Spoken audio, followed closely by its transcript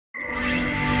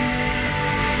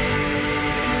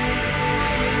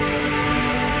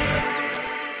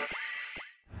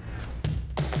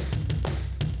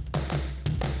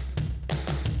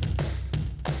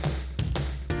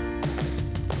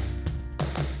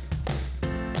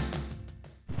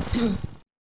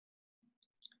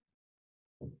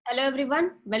Hello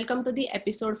everyone, welcome to the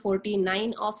episode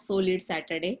 49 of Solid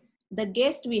Saturday. The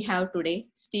guest we have today,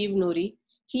 Steve Nouri.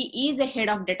 He is a head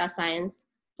of data science,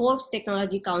 Forbes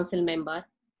Technology Council member,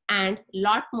 and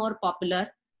lot more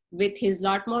popular with his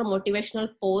lot more motivational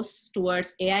posts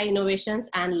towards AI innovations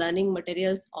and learning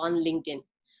materials on LinkedIn.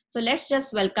 So let's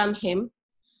just welcome him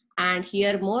and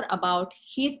hear more about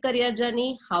his career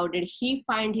journey. How did he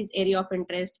find his area of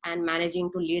interest and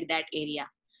managing to lead that area?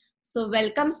 So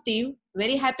welcome, Steve.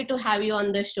 Very happy to have you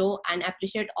on the show and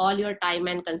appreciate all your time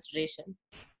and consideration.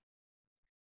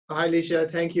 Hi, Lisha.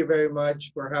 Thank you very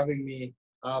much for having me.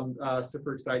 I'm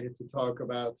super excited to talk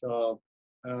about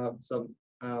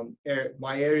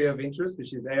my area of interest,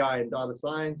 which is AI and data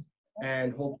science,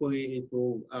 and hopefully it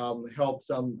will help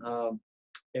some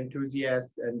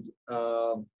enthusiasts and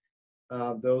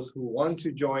those who want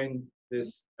to join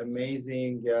this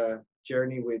amazing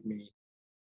journey with me.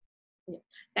 Yeah.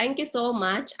 Thank you so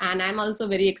much. And I'm also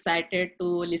very excited to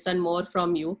listen more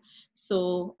from you.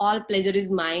 So all pleasure is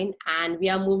mine. And we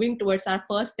are moving towards our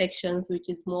first sections, which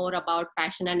is more about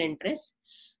passion and interest.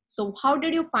 So how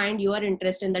did you find your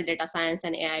interest in the data science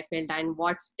and AI field, and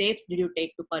what steps did you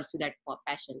take to pursue that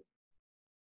passion?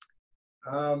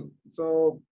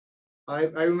 So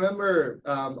I remember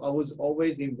I was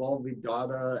always involved with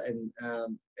data, and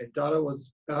data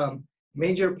was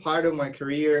major part of my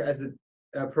career as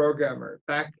a programmer.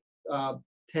 Back uh,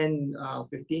 10,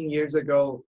 15 years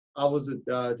ago, I was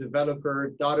a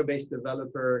developer, database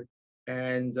developer,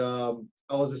 and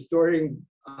I was storing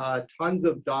tons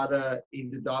of data in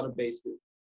the databases.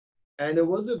 And there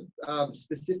was a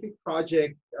specific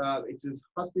project, it was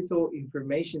hospital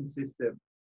information system.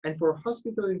 And for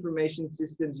hospital information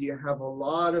systems, you have a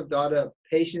lot of data,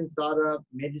 patients data,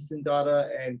 medicine data,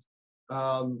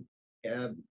 um,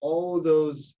 and all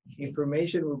those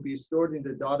information will be stored in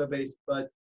the database. But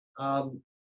um,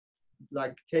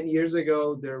 like 10 years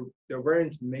ago, there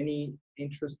weren't many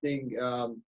interesting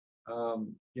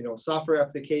software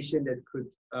application that could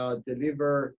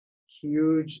deliver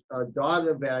huge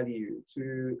data value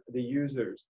to the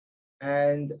users.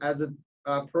 And as a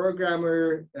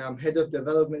programmer, head of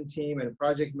development team and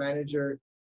project manager,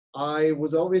 I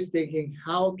was always thinking,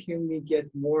 how can we get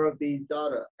more of these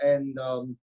data? And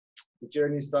the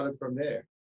journey started from there.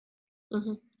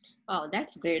 Mhm. Wow,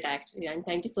 that's great actually. And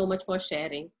thank you so much for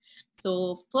sharing.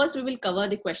 So first we will cover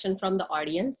the question from the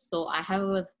audience. So I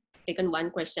have taken one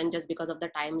question just because of the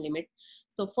time limit.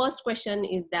 So first question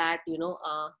is that,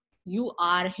 you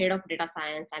are head of data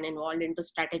science and involved into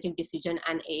strategic decision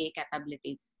and AA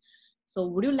capabilities. So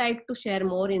would you like to share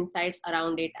more insights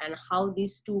around it and how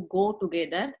these two go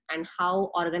together and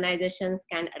how organizations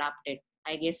can adapt it?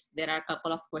 I guess there are a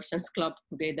couple of questions clubbed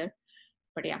together,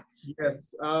 but yeah.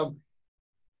 Yes.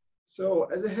 So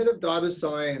as a head of data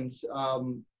science,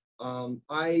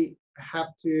 I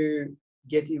have to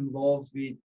get involved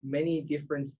with many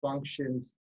different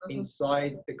functions Mhm.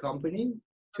 inside the company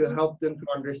to help them to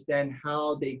understand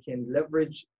how they can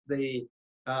leverage the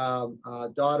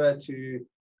data to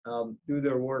do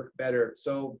their work better.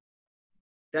 So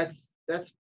that's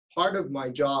part of my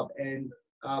job, and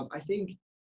I think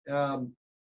um,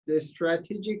 the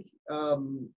strategic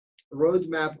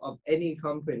roadmap of any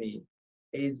company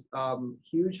is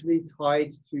hugely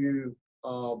tied to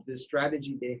the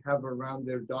strategy they have around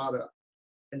their data.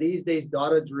 And these days,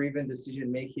 data-driven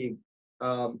decision making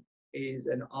um, is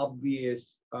an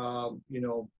obvious,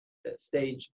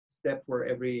 step for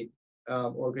every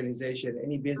organization,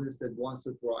 any business that wants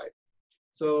to thrive.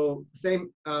 So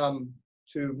same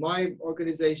to my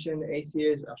organization,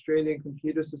 ACS, Australian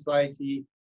Computer Society.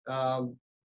 Um,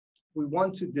 we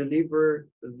want to deliver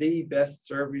the best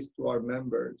service to our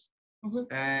members,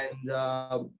 Mhm. and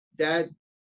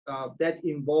that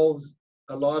involves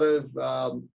a lot of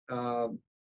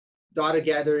data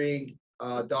gathering,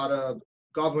 data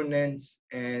governance,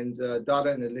 and data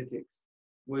analytics,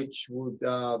 which would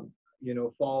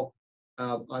fall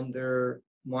under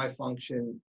my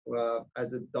function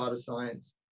as a data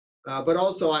science. But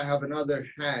also, I have another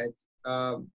hat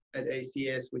at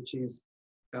ACS, which is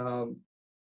um,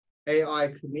 AI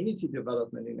community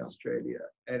development in Australia,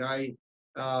 and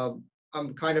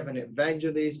I'm kind of an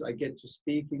evangelist. I get to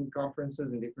speak in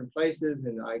conferences in different places,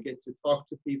 and I get to talk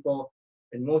to people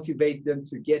and motivate them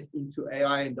to get into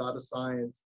AI and data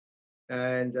science.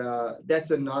 And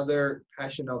that's another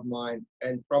passion of mine,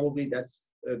 and probably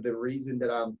that's the reason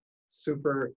that I'm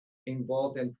super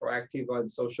involved and proactive on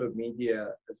social media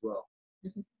as well.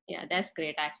 Mhm. Yeah, that's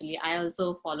great. Actually, I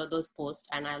also follow those posts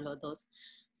and I love those.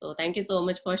 So thank you so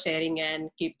much for sharing and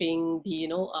keeping the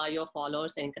your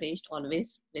followers encouraged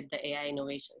always with the AI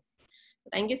innovations.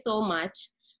 Thank you so much.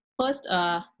 First,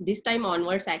 this time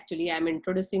onwards, actually, I'm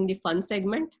introducing the fun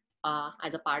segment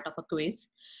as a part of a quiz.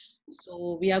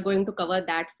 So we are going to cover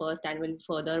that first and we'll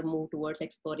further move towards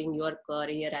exploring your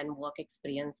career and work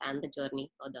experience and the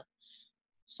journey further. Great,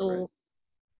 So,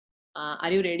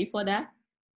 are you ready for that?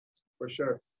 for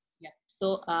sure. Yeah.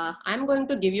 So I'm going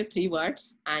to give you three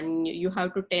words and you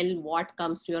have to tell what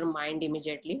comes to your mind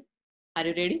immediately. Are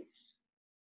you ready?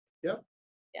 Yep.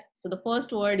 Yeah. So the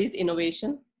first word is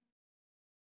innovation.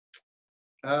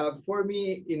 For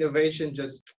me, innovation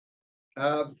just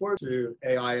for to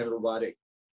AI and robotic.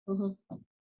 Mhm.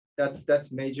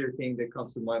 That's major thing that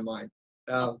comes to my mind.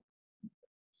 Um,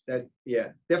 that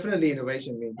yeah, definitely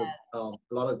innovation means a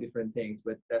lot of different things,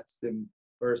 but that's the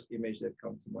first image that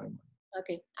comes to my mind.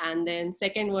 Okay. And then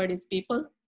second word is people.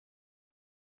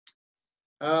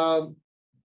 Um,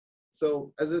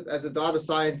 so as a data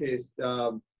scientist,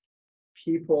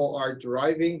 people are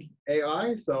driving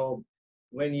AI. So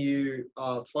when you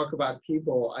talk about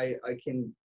people, I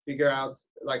can figure out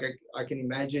like I can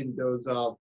imagine those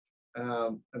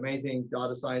amazing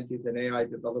data scientists and AI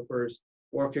developers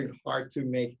working hard to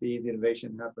make these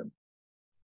innovation happen.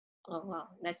 Oh, wow.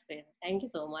 That's great. Thank you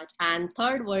so much. And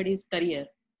third word is career.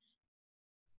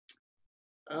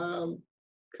 Um,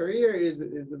 career is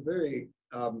a very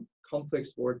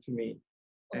complex word to me,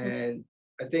 Mhm. and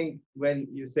I think when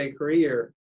you say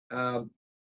career, um,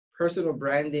 personal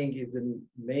branding is the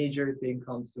major thing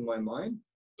comes to my mind.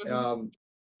 Mhm. Um,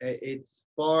 it's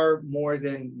far more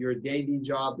than your daily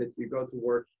job that you go to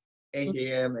work 8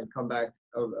 a.m. and come back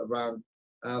around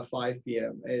 5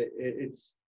 p.m.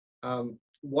 It's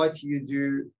what you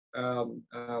do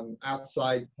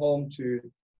outside home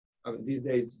to these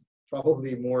days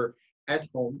probably more at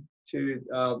home to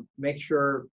make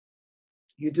sure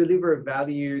you deliver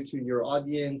value to your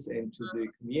audience and to the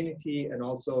community, and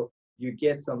also you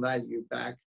get some value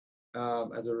back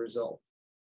as a result.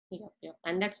 Yeah, yeah,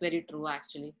 and that's very true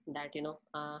actually. That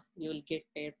you'll get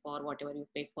paid for whatever you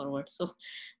pay forward. So,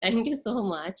 thank you so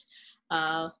much.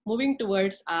 Moving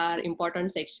towards our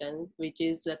important section, which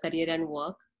is career and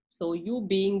work. So, you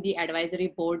being the advisory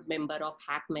board member of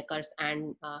Hackmakers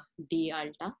and D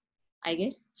Alta, I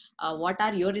guess. What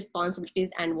are your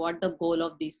responsibilities and what the goal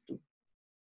of these two?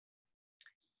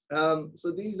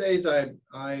 So these days,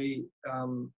 I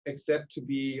accept to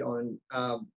be on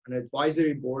an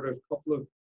advisory board of a couple of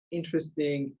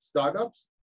interesting startups,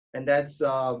 and that's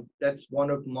one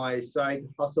of my side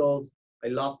hustles. I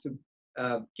love to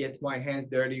get my hands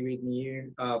dirty with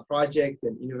new projects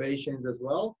and innovations as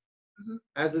well. Mhm.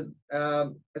 As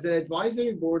an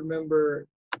advisory board member,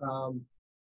 um,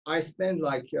 I spend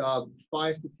like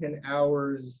 5 to 10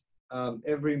 hours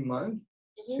every month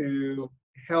Mhm. to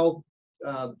help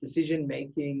decision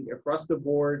making across the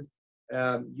board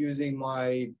using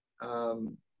my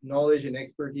knowledge and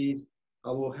expertise.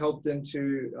 I will help them to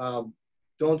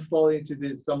don't fall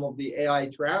into some of the AI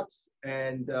traps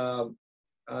and uh,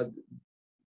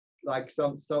 like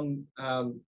some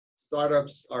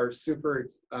startups are super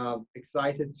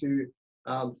excited to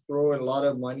throw a lot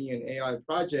of money in AI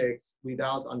projects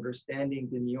without understanding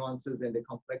the nuances and the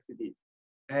complexities.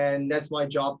 And that's my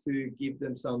job to give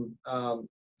them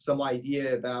some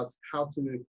idea about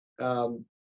um,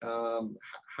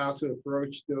 how to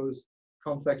approach those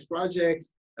complex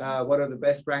projects, what are the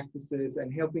best practices,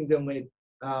 and helping them with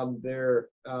their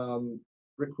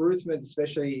recruitment,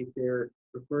 especially if they're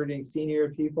recruiting senior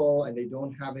people and they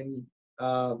don't have any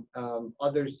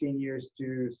other seniors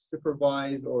to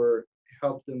supervise or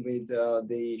help them with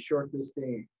the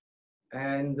shortlisting.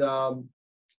 And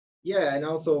yeah, and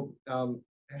also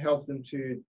help them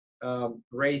to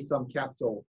raise some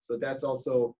capital. So that's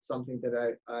also something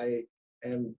that I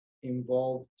am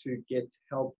involved to get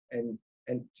help and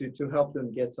to help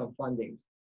them get some fundings.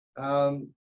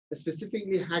 Um,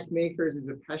 Specifically, Hackmakers is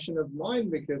a passion of mine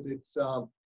because it's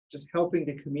just helping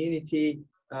the community,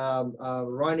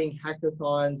 running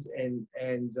hackathons, and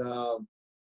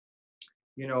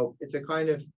it's a kind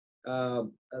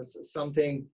of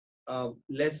something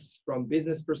less from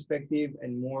business perspective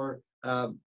and more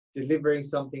delivering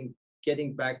something,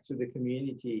 getting back to the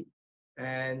community.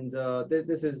 And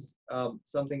this is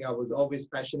something I was always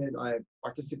passionate. I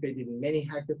participated in many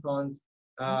hackathons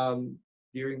um,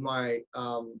 during uh,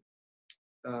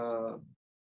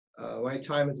 my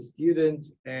time as a student,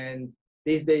 and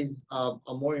these days I'm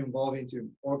more involved into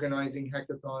organizing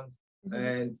hackathons. Mhm.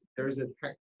 And there's a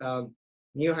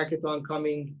new hackathon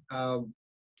coming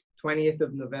 20th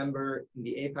of November in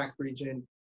the APAC region.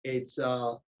 It's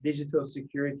digital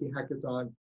security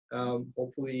hackathon.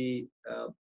 Hopefully,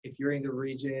 if you're in the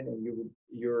region and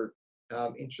you're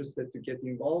interested to get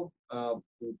involved,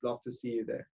 we'd love to see you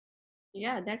there.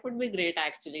 Yeah, that would be great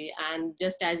actually. And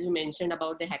just as you mentioned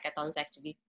about the hackathons,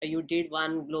 actually, you did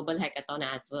one global hackathon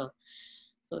as well.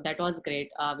 So that was great.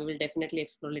 We will definitely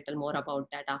explore a little more about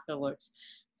that afterwards.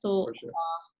 So For sure.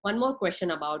 one more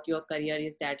question about your career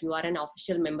is that you are an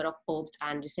official member of Forbes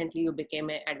and recently you became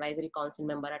an advisory council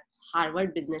member at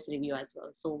Harvard Business Review as well.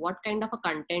 So what kind of a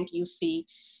content you see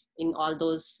in all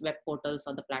those web portals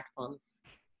or the platforms?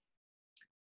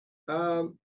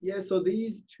 Yeah, so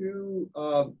these two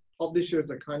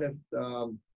publishers are kind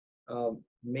of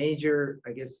major,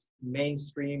 I guess,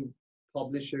 mainstream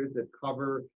publishers that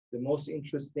cover the most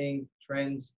interesting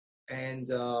trends and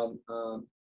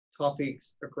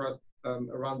topics across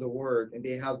around the world, and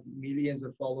they have millions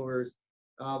of followers.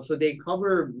 So they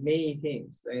cover many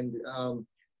things, and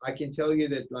I can tell you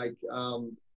that like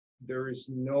there is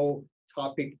no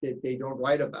topic that they don't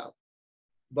write about.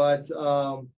 But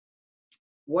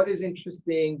what is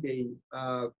interesting, they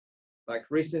like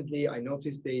recently I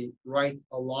noticed they write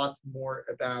a lot more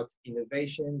about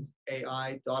innovations,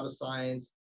 AI, data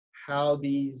science, how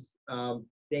these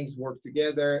things work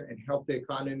together and help the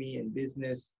economy and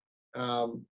business.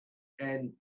 Um,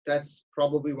 and that's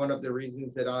probably one of the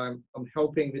reasons that I'm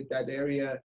helping with that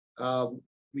area.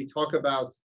 We talk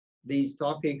about these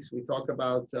topics. We talk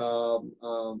about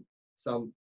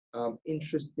some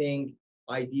interesting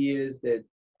ideas that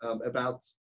about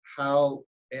how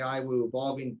AI will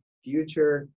evolve in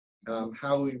future,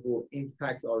 how it will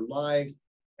impact our lives,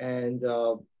 and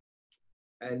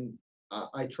and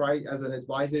I try as an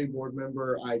advisory board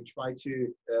member. I try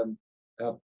to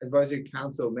advisory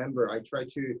council member. I try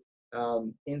to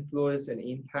influence and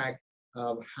impact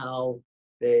how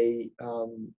they,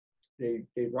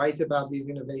 they write about these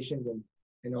innovations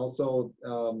and also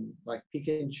like pick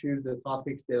and choose the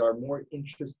topics that are more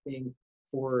interesting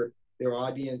for their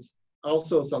audience. I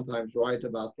also sometimes write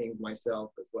about things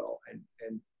myself as well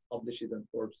and publish it on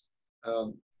Forbes.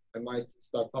 I might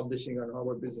start publishing on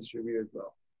Harvard Business Review as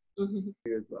well.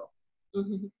 As well.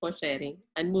 For sharing.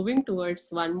 And moving towards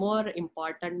one more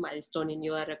important milestone in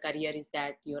your career is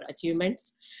that your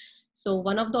achievements. So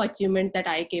one of the achievements that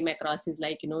I came across is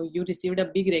like, you received a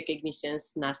big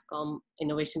recognitions, NASCOM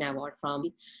Innovation Award from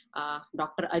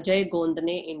Dr. Ajay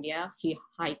Gondane, India, he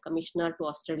High Commissioner to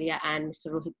Australia, and Mr.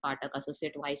 Rohit Patak,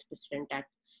 Associate Vice President at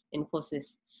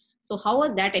Infosys. So how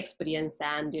was that experience?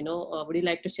 And, would you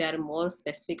like to share more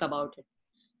specific about it?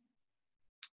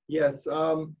 Yes.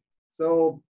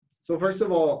 So so first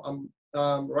of all,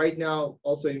 I'm right now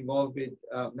also involved with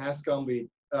NASCOM.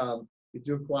 We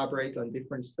do collaborate on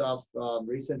different stuff.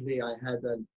 Recently, I had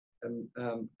a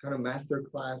kind of master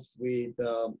class with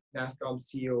NASCOM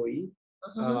COE,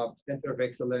 Center of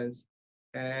Excellence,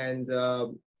 and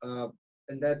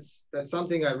that's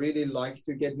something I really like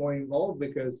to get more involved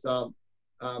because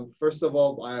first of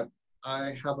all,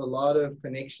 I have a lot of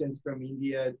connections from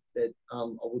India that I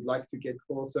would like to get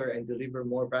closer and deliver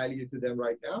more value to them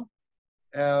right now.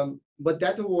 But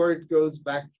that award goes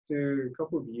back to a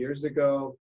couple of years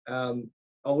ago.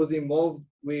 I was involved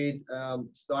with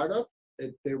startup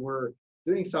that they were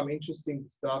doing some interesting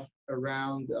stuff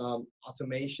around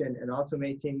automation and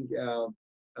automating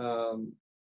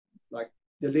like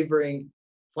delivering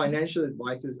financial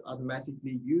advices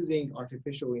automatically using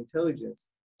artificial intelligence.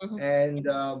 And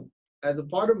as a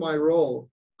part of my role,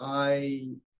 I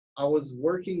was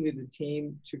working with the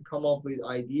team to come up with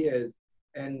ideas,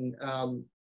 and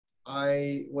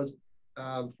I was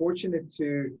fortunate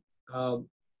to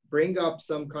bring up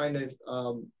some kind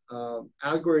of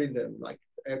algorithm, like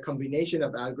a combination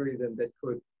of algorithm that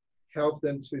could help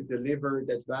them to deliver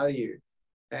that value.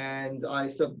 And I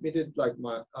submitted like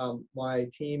my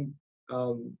team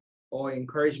or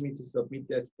encouraged me to submit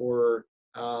that for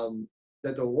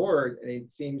that award, and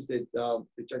it seems that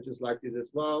the judges liked it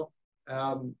as well.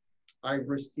 I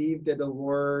received that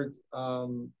award.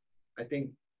 I think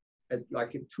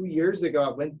like 2 years ago.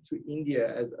 I went to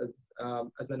India as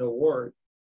an award,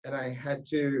 and I had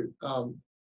to.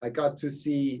 I got to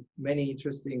see many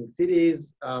interesting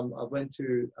cities. I went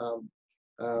to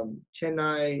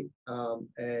Chennai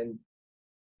and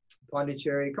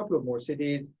Pondicherry, a couple of more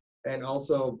cities, and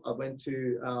also I went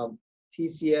to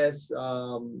TCS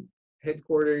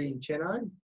headquarters in Chennai,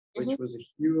 which was a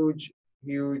huge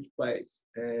place,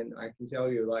 and I can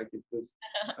tell you, like it was,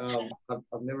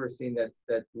 I've never seen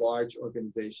that large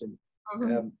organization,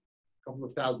 a couple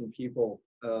of thousand people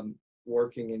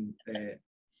working in a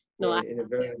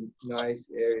very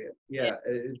nice area. Yeah,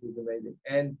 it was amazing,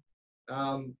 and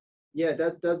yeah,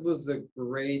 that was a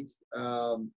great,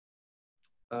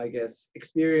 I guess,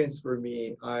 experience for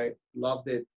me. I loved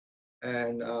it.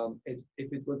 And if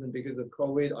it wasn't because of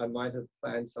COVID, I might have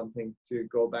planned something to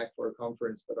go back for a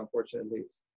conference, but unfortunately,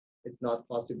 it's not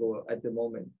possible at the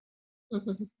moment.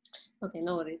 Okay,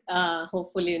 no worries.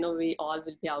 Hopefully, we all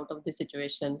will be out of this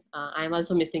situation. I'm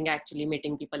also missing actually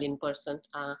meeting people in person.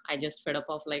 I just fed up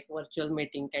of like virtual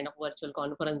meeting, kind of virtual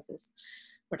conferences.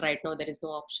 But right now there is no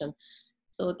option.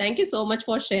 So thank you so much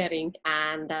for sharing.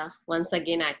 And once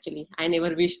again, actually, I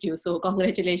never wished you. So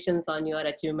congratulations on your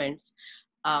achievements.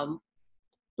 Um,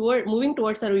 moving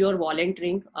towards your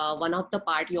volunteering, one of the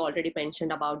part you already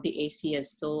mentioned about the ACS.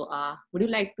 So would you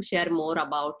like to share more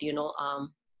about,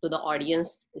 to the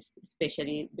audience,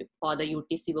 especially for the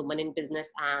UTC Women in Business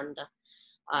and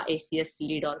ACS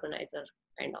lead organizer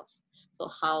kind of. So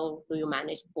how do you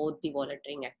manage both the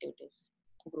volunteering activities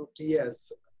groups?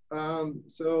 Yes.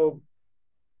 So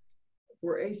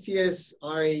for ACS,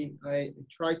 I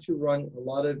try to run a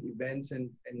lot of events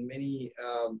and many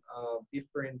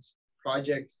different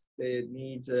projects that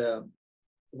needs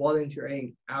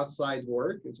volunteering outside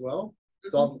work as well.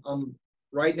 So I'm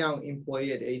right now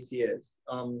employee at ACS.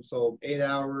 So 8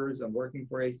 hours, I'm working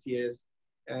for ACS,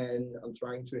 and I'm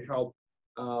trying to help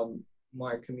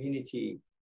my community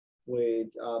with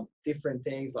different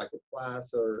things like a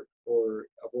class or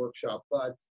a workshop.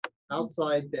 But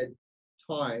outside that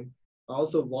time, I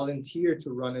also volunteer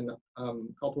to run a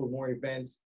couple of more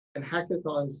events. And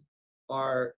hackathons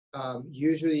are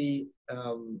usually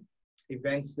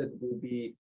events that will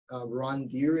be run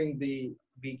during the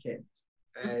weekend,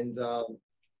 and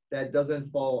that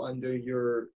doesn't fall under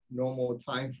your normal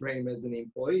time frame as an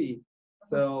employee.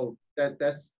 So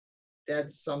that's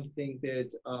something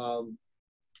that um,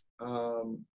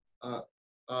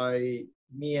 uh,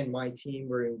 me and my team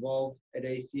were involved at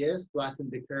ACS. Flatten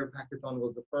the Curve Hackathon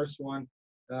was the first one.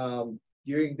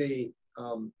 During the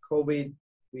COVID,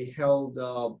 we held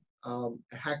a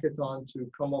hackathon to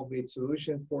come up with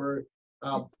solutions for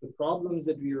the problems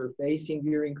that we were facing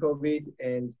during COVID.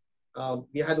 And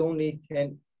we had only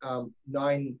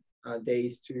 9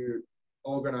 days to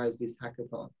organize this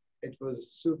hackathon. It was a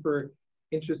super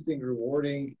interesting,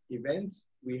 rewarding event.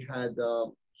 We had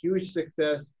huge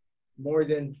success. More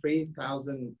than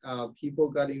 3,000 people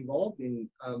got involved in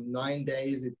 9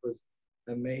 days. It was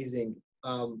amazing.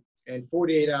 And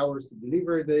 48 hours to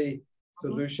deliver the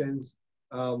solutions,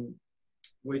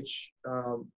 which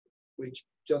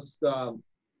just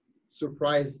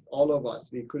surprised all of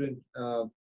us. We couldn't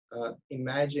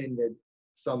imagine that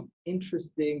some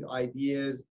interesting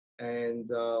ideas and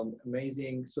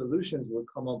amazing solutions would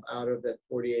come up out of that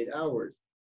 48 hours.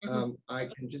 I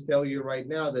can just tell you right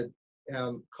now that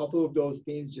a couple of those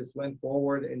teams just went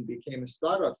forward and became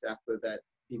startups after that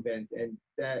event, and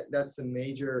that's a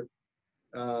major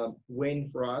win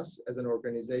for us as an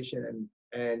organization,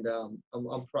 and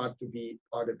I'm proud to be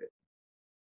part of it.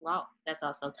 Wow, that's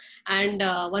awesome. And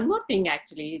one more thing,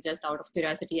 actually, just out of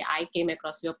curiosity, I came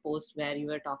across your post where you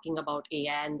were talking about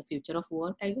AI and the future of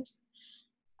work, I guess.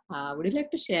 Would you like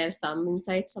to share some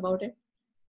insights about it?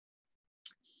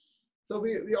 So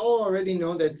we all already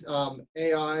know that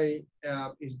AI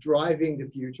is driving the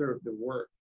future of the work.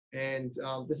 And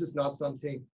this is not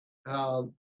something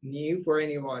new for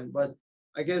anyone, but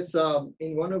I guess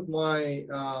in one of my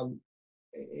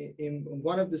in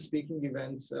one of the speaking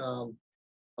events,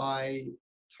 I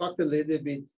talked a little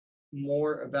bit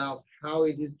more about how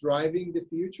it is driving the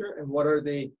future and what are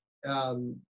the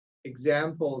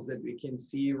examples that we can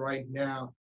see right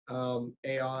now.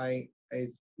 AI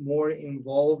is more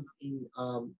involved in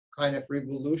kind of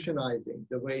revolutionizing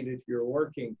the way that you're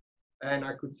working. And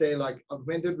I could say like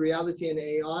augmented reality and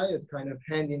AI is kind of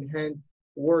hand in hand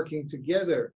working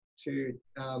together to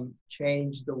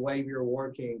change the way we're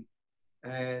working.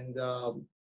 And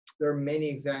there are many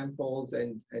examples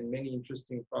and many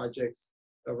interesting projects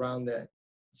around that.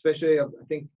 Especially, I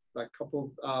think like a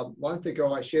couple of months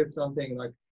ago, I shared something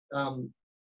like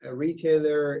a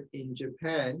retailer in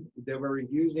Japan. They were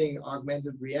using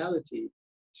augmented reality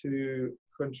to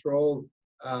control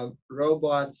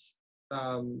robots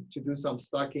to do some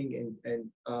stocking and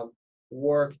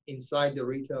work inside the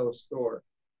retail store.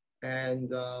 And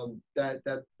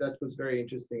that was very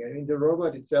interesting. I mean, the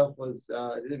robot itself was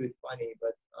a little bit funny,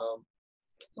 but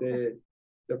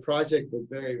the project was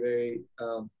very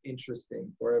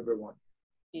interesting for everyone.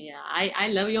 Yeah, I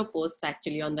love your posts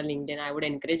actually on the LinkedIn. I would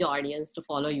encourage audience to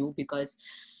follow you because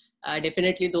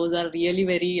definitely those are really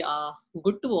very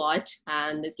good to watch,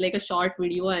 and it's like a short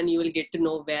video and you will get to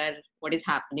know what is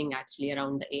happening actually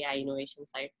around the AI innovation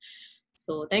side.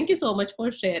 So thank you so much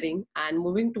for sharing. And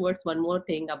moving towards one more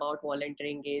thing about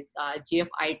volunteering is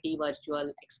GFIT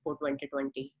Virtual Expo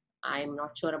 2020. I'm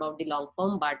not sure about the long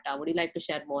form, but would you like to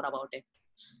share more about it?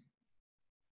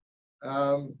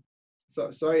 Um,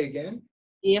 so sorry again.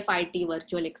 GFIT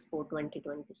Virtual Expo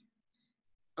 2020.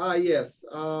 Yes.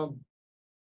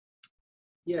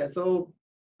 Yeah. So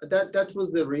that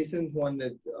was the recent one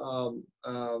that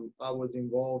I was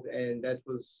involved, and that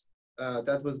was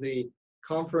the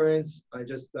conference. I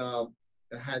just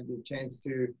had the chance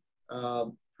to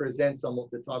present some of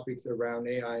the topics around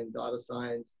AI and data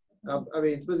science. I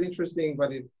mean, it was interesting,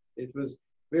 but it was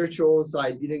virtual, so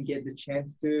I didn't get the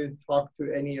chance to talk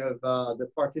to any of the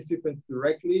participants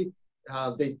directly.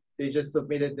 They just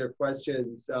submitted their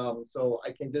questions, so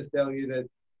I can just tell you that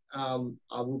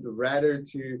I would rather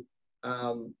to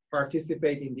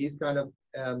participate in these kind of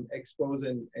expos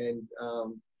and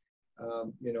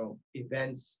you know,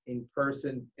 events in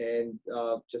person, and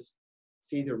just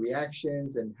see the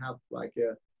reactions and have like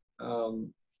a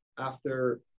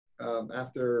after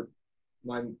after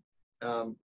my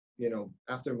you know,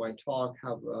 after my talk,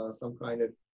 have some kind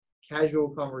of casual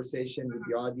conversation with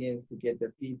the audience to get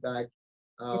their feedback.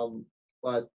 um,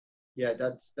 but yeah,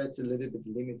 that's a little bit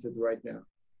limited right now.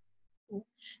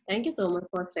 Thank you so much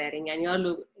for sharing, and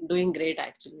you're doing great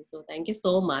actually. So thank you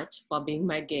so much for being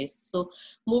my guest. So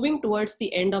moving towards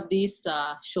the end of this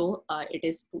show, it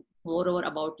is moreover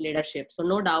about leadership. So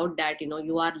no doubt that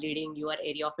you are leading your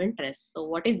area of interest. So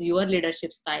what is your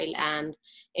leadership style, and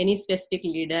any specific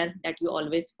leader that you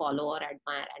always follow or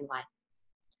admire, and why?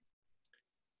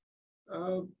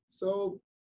 So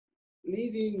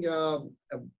leading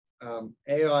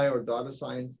AI or data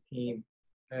science team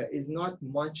is not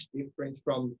much different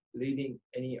from leading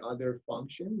any other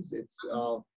functions.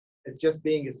 It's just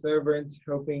being a servant,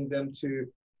 helping them to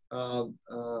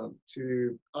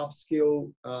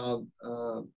upskill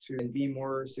to and be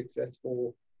more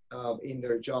successful in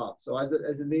their job. So as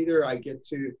a leader, I get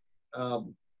to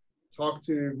um, talk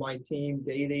to my team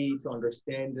daily to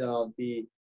understand you know,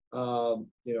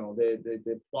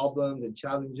 the problem, the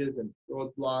challenges and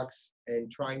roadblocks,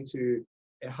 and trying to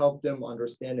help them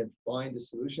understand and find the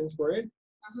solutions for it.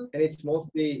 And it's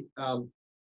mostly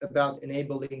about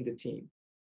enabling the team.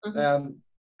 Um,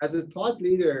 as a thought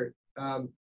leader,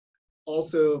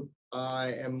 also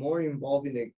I am more involved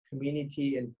in the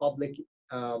community and public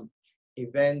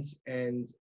events,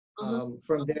 and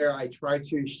from there I try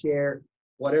to share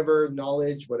whatever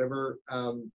knowledge, whatever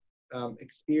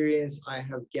experience I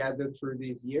have gathered through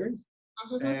these years.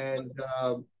 And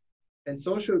and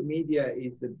social media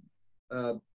is the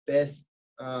best,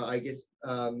 I guess,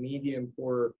 medium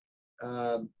for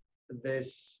um,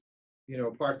 this, you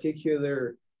know,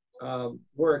 particular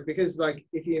work, because like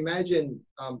if you imagine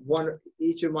one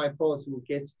each of my posts will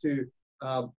get to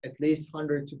at least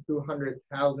 100 to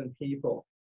 200,000 people,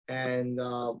 and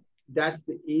that's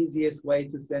the easiest way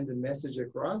to send a message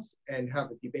across and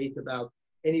have a debate about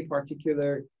any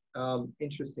particular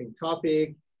interesting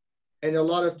topic. And a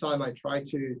lot of time I try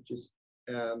to just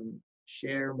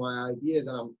share my ideas,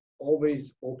 and I'm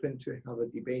always open to have a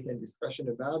debate and discussion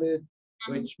about it,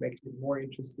 which makes it more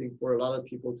interesting for a lot of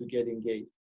people to get engaged.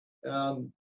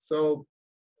 So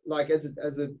like as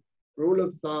a rule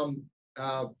of thumb,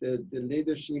 the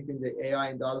leadership in the AI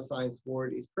and data science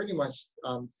world is pretty much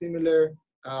similar.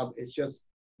 It's just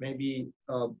maybe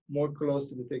more close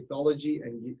to the technology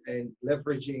and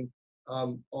leveraging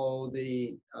all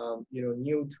the you know,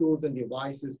 new tools and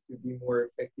devices to be more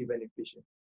effective and efficient.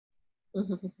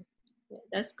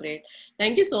 That's great.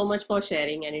 Thank you so much for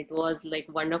sharing, and it was like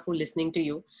wonderful listening to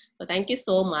you. So thank you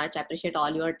so much. I appreciate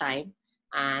all your time,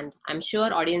 and I'm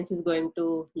sure audience is going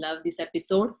to love this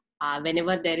episode.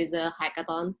 Whenever there is a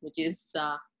hackathon which is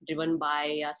driven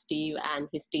by Steve and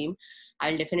his team,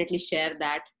 I'll definitely share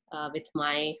that with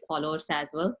my followers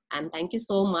as well. And thank you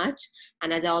so much.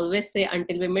 And as I always say,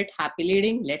 until we meet, happy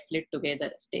leading. Let's lead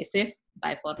together. Stay safe.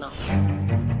 Bye for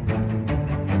now.